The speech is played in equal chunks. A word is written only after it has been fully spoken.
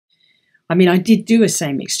I mean, I did do a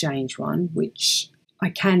same exchange one, which I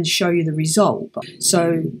can show you the result.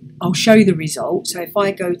 So I'll show you the result. So if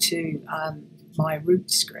I go to my root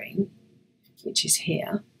screen, which is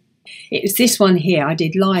here, it was this one here. I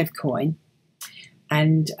did live coin,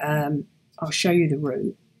 and I'll show you the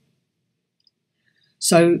root.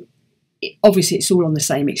 So obviously it's all on the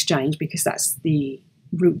same exchange because that's the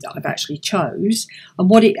route that I've actually chose. And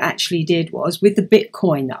what it actually did was, with the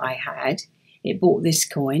Bitcoin that I had, it bought this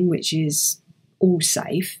coin, which is all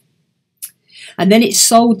safe, and then it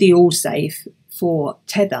sold the all safe for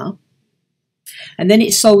Tether, and then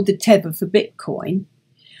it sold the Tether for Bitcoin,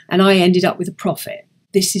 and I ended up with a profit.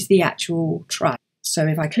 This is the actual trade. So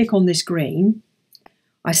if I click on this green,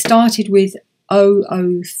 I started with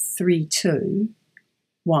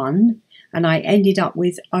 0.0321 and I ended up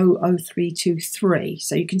with 0.0323.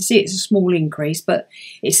 So you can see it's a small increase, but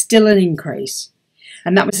it's still an increase.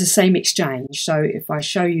 And that was the same exchange. So if I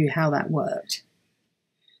show you how that worked.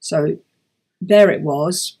 So there it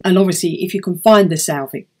was. And obviously, if you can find the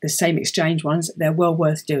same exchange ones, they're well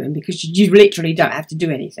worth doing because you literally don't have to do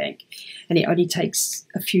anything. And it only takes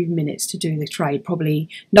a few minutes to do the trade, probably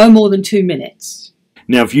no more than 2 minutes.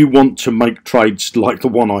 Now, if you want to make trades like the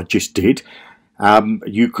one I just did,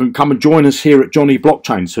 you can come and join us here at Jonny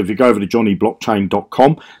Blockchain. So if you go over to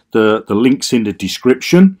jonnyblockchain.com, the link's in the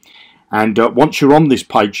description. And once you're on this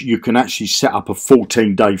page, you can actually set up a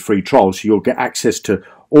 14-day free trial. So you'll get access to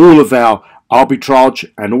all of our arbitrage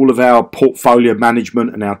and all of our portfolio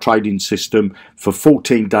management and our trading system for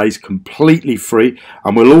 14 days completely free.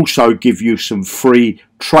 And we'll also give you some free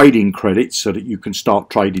trading credits so that you can start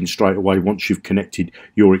trading straight away once you've connected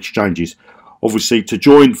your exchanges. Obviously, to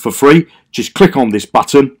join for free, just click on this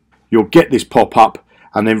button. You'll get this pop up,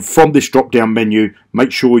 and then from this drop down menu,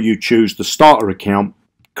 make sure you choose the starter account.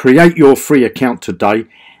 Create your free account today,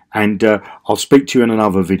 and I'll speak to you in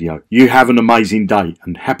another video. You have an amazing day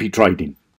and happy trading.